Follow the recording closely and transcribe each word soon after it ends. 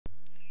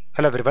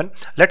Hello everyone,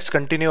 let's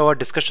continue our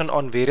discussion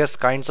on various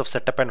kinds of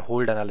setup and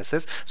hold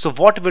analysis. So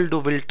what we'll do,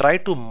 we'll try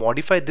to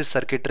modify this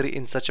circuitry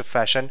in such a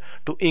fashion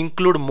to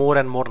include more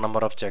and more number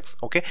of checks.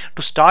 Okay,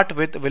 to start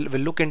with, we'll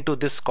look into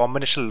this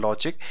combinational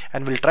logic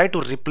and we'll try to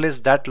replace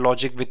that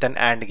logic with an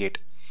AND gate.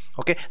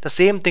 Okay, the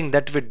same thing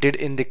that we did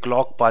in the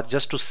clock path,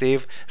 just to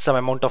save some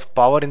amount of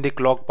power in the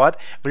clock path,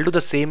 we'll do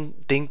the same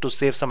thing to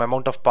save some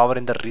amount of power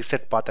in the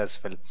reset path as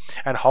well.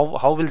 And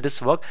how will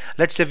this work?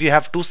 Let's say we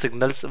have two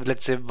signals.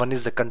 Let's say one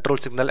is the control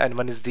signal and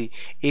one is the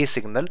A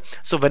signal.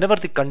 So whenever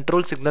the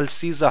control signal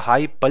sees a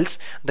high pulse,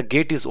 the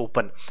gate is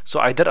open.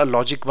 So either a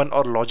logic 1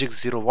 or logic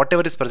 0,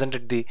 whatever is present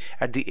at the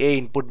A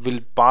input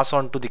will pass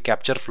on to the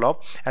capture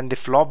flop, and the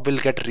flop will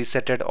get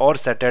resetted or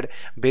setted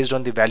based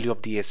on the value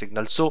of the A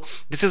signal. So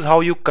this is how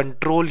you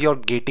control your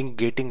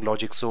gating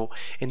logic. So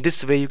in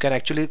this way you can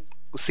actually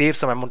save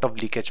some amount of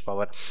leakage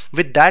power.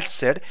 With that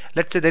said,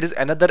 let's say there is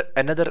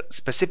another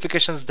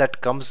specifications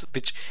that comes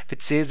which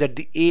says that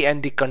the A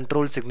and the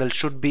control signal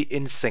should be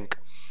in sync.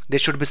 They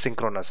should be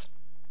synchronous.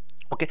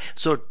 Okay,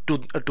 so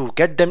to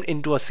get them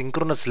into a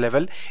synchronous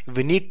level,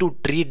 we need to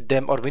treat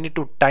them, or we need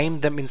to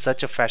time them in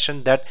such a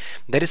fashion that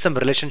there is some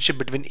relationship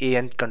between A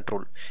and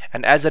control,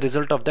 and as a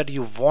result of that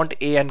you want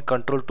A and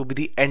control to be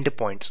the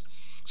endpoints.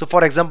 So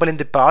for example, in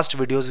the past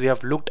videos we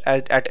have looked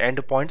at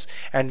endpoints,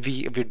 and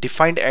we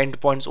defined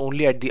endpoints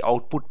only at the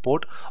output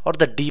port or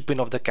the D pin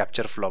of the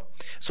capture flop.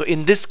 So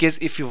in this case,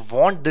 if you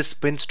want these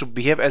pins to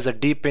behave as a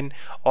D pin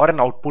or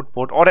an output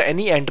port or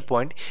any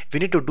endpoint,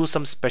 we need to do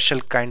some special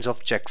kinds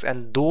of checks,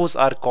 and those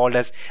are called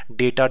as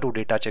data to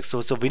data checks.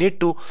 So we need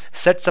to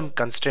set some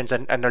constraints,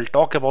 and I'll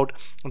talk about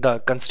the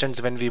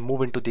constraints when we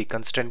move into the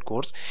constraint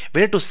course.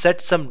 We need to set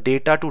some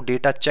data to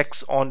data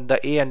checks on the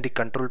A and the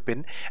control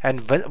pin,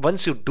 and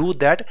once you do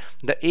that,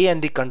 the A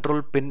and the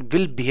control pin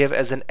will behave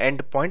as an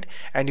endpoint,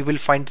 and you will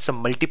find some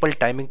multiple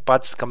timing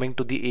paths coming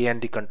to the A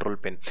and the control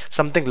pin,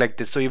 something like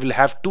this. So you will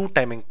have two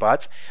timing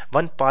paths,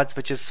 one path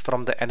which is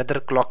from the another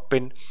clock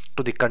pin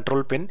to the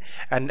control pin,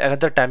 and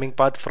another timing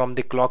path from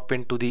the clock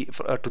pin to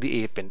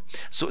the A pin.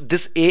 So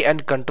this A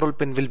and control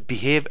pin will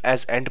behave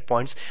as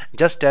endpoints,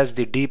 just as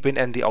the D pin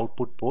and the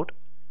output port,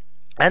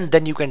 and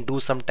then you can do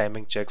some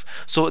timing checks.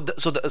 So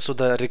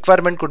the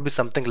requirement could be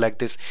something like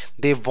this.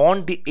 They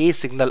want the A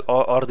signal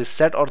or the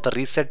set or the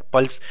reset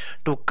pulse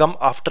to come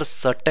after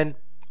certain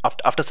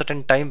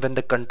time when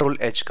the control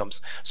edge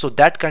comes. So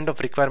that kind of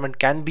requirement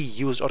can be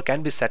used or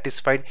can be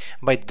satisfied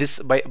by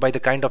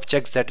the kind of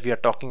checks that we are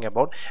talking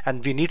about,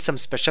 and we need some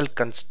special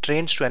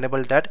constraints to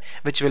enable that,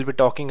 which we'll be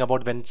talking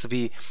about once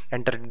we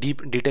enter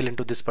deep detail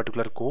into this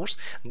particular course.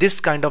 This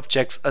kind of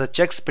checks are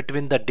checks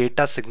between the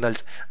data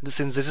signals.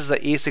 Since this is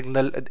the A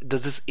signal,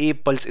 this A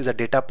pulse is a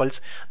data pulse,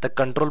 the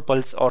control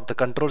pulse or the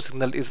control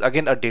signal is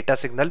again a data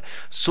signal.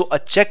 So a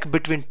check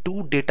between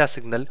two data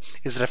signal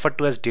is referred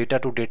to as data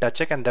to data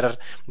check, and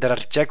there are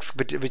checks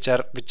which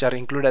are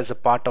included as a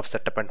part of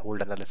setup and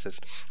hold analysis.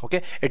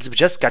 Okay, it's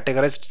just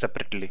categorized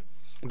separately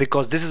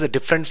because this is a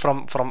different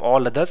from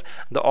all others.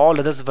 All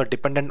others were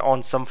dependent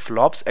on some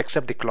flops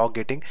except the clock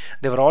gating.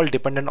 They were all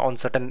dependent on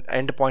certain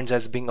endpoints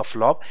as being a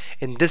flop.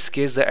 In this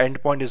case, the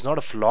endpoint is not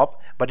a flop,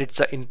 but it's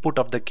an input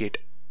of the gate.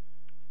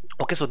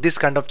 Okay, so this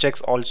kind of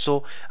checks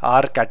also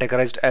are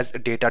categorized as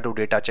data to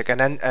data check,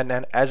 and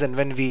as and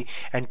when we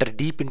enter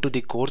deep into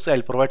the course,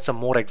 I'll provide some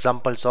more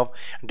examples of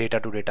data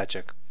to data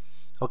check.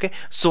 Okay,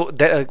 so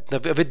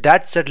with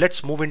that said,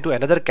 let's move into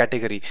another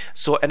category.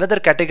 So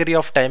another category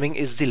of timing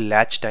is the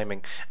latch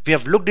timing. We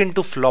have looked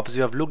into flops,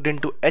 we have looked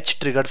into edge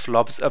triggered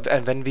flops,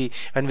 and when we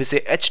say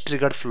edge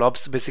triggered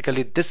flops,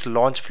 basically this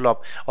launch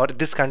flop or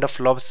this kind of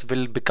flops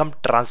will become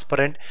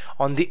transparent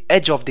on the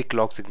edge of the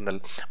clock signal.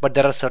 But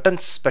there are certain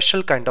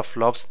special kind of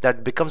flops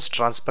that becomes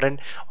transparent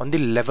on the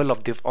level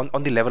of the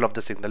on the level of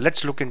the signal.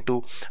 Let's look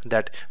into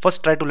that.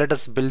 First, let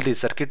us build the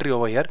circuitry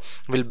over here.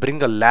 We'll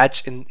bring a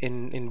latch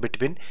in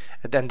between.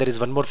 Then there is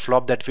one more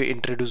flop that we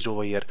introduced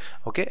over here.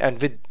 Okay,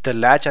 and with the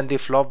latch and the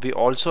flop we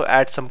also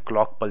add some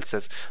clock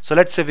pulses. So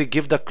let's say we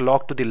give the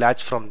clock to the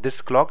latch from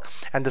this clock,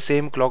 and the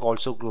same clock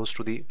also goes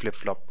to the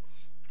flip-flop.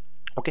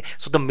 Okay,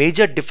 so the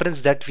major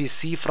difference that we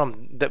see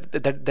from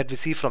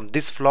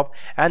this flop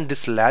and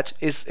this latch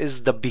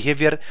is the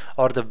behavior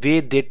or the way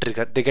they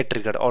get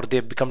triggered or they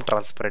become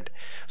transparent.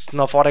 So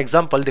now, for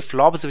example, the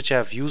flops which I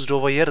have used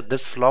over here,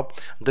 this flop,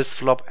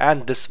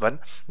 and this one,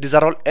 these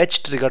are all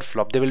edge triggered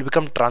flop. They will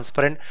become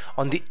transparent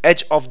on the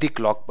edge of the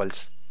clock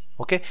pulse.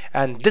 Okay,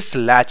 and this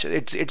latch,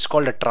 it's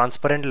called a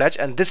transparent latch,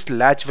 and this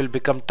latch will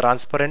become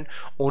transparent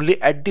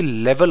only at the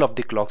level of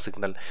the clock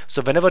signal.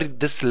 So whenever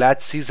this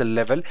latch sees a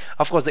level,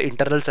 of course the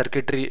internal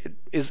circuitry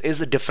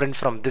is different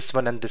from this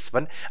one and this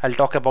one. I'll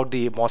talk about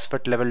the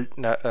MOSFET level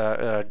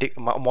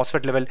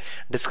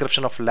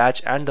description of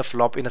latch and the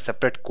flop in a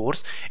separate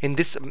course. In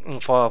this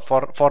for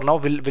now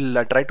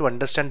we'll try to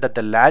understand that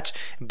the latch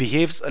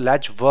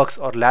works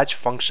or latch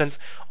functions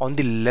on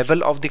the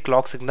level of the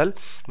clock signal,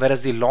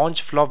 whereas the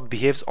launch flop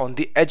behaves on on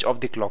the edge of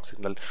the clock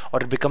signal,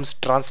 or it becomes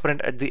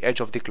transparent at the edge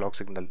of the clock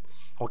signal.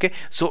 Okay,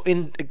 so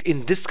in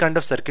this kind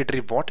of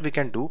circuitry, what we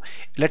can do,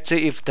 let's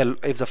say if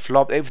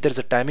there's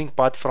a timing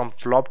path from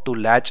flop to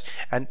latch,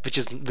 and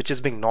which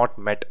is being not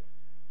met,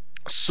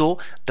 so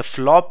the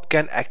flop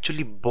can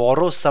actually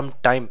borrow some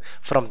time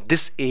from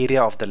this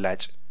area of the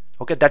latch.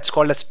 Okay, that's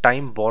called as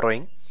time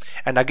borrowing.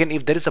 And again,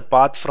 if there is a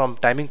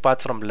timing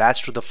path from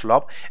latch to the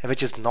flop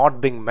which is not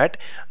being met,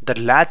 the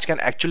latch can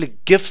actually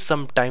give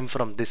some time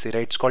from this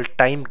area. It's called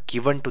time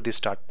given to the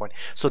start point.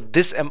 So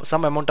this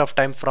some amount of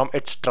time from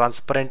its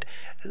transparent,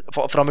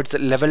 from its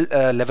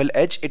level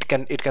edge, it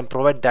can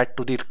provide that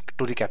to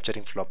the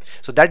capturing flop.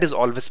 So that is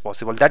always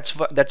possible.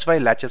 That's why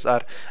latches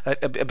are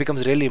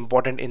becomes really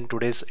important in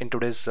today's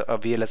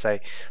VLSI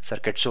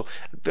circuit. So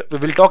we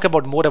will talk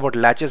about more about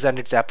latches and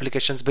its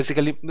applications.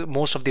 Basically,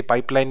 most of the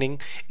pipelining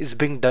is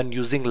being done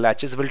using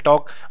latches. We'll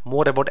talk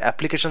more about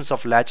applications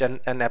of latch and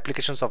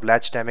applications of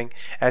latch timing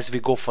as we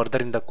go further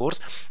in the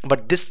course.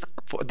 But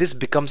this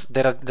becomes,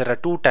 there are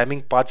two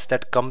timing paths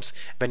that comes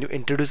when you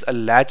introduce a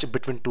latch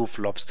between two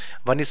flops.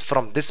 One is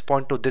from this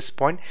point to this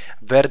point,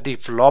 where the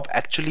flop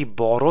actually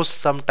borrows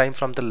some time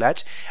from the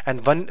latch,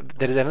 and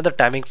there is another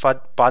timing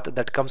path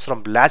that comes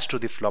from latch to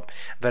the flop,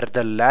 where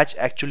the latch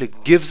actually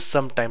gives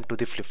some time to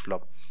the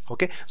flip-flop.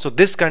 Okay, so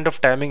this kind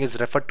of timing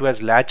is referred to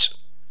as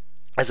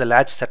a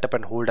latch setup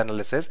and hold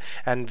analysis,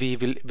 and we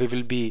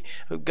will be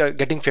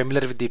getting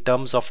familiar with the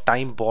terms of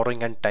time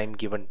borrowing and time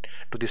given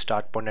to the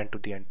start point and to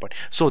the end point.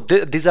 So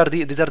these are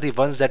the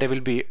ones that I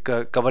will be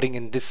covering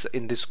in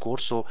this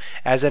course. So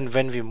as and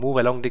when we move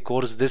along the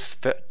course, these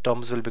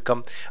terms will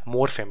become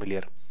more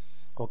familiar.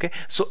 Okay,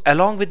 so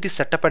along with the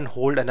setup and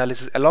hold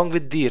analysis, along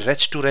with the reg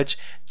to reg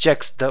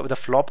checks, the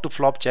flop to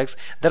flop checks,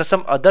 there are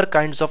some other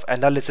kinds of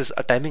analysis,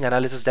 a timing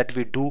analysis that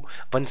we do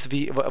once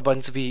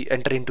we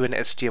enter into an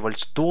STA world.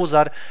 So those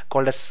are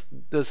called as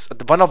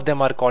one of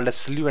them are called as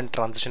slew and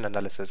transition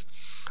analysis.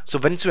 So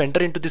once you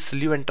enter into the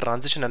slew and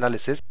transition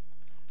analysis,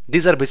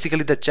 these are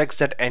basically the checks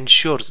that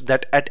ensures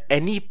that at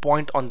any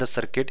point on the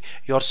circuit,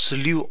 your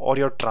slew or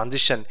your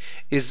transition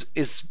is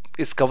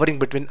covering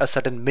between a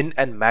certain min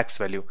and max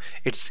value.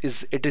 It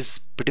is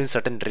between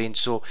certain range.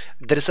 So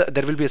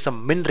there will be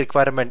some min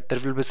requirement, there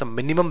will be some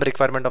minimum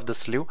requirement of the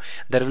slew,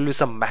 there will be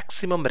some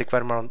maximum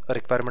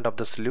requirement of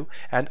the slew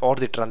and or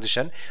the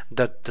transition.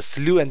 The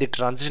slew and the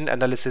transition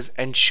analysis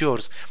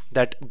ensures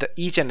that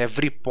each and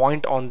every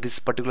point on this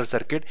particular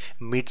circuit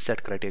meets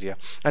that criteria.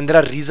 And there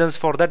are reasons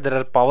for that. There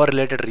are power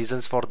related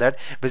reasons for that.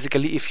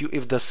 Basically,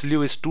 if the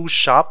slew is too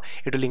sharp,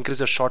 it will increase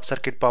your short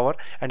circuit power,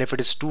 and if it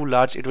is too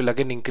large, it will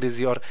again increase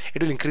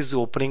the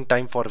opening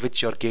time for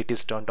which your gate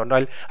is turned on.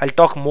 I'll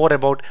talk more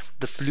about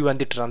the slew and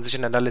the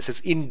transition analysis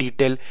in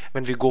detail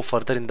when we go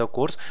further in the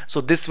course. So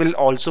this will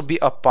also be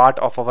a part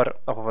of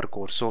our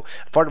course. So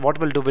what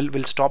we'll do,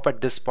 we'll stop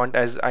at this point,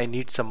 as I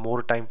need some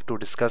more time to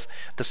discuss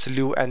the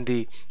slew and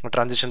the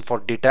transition for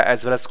data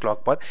as well as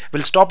clock path.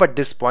 We'll stop at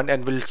this point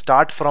and we'll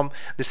start from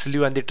the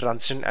slew and the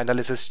transition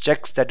analysis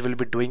checks that we'll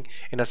be doing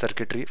in a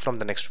circuitry from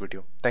the next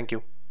video. Thank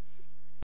you.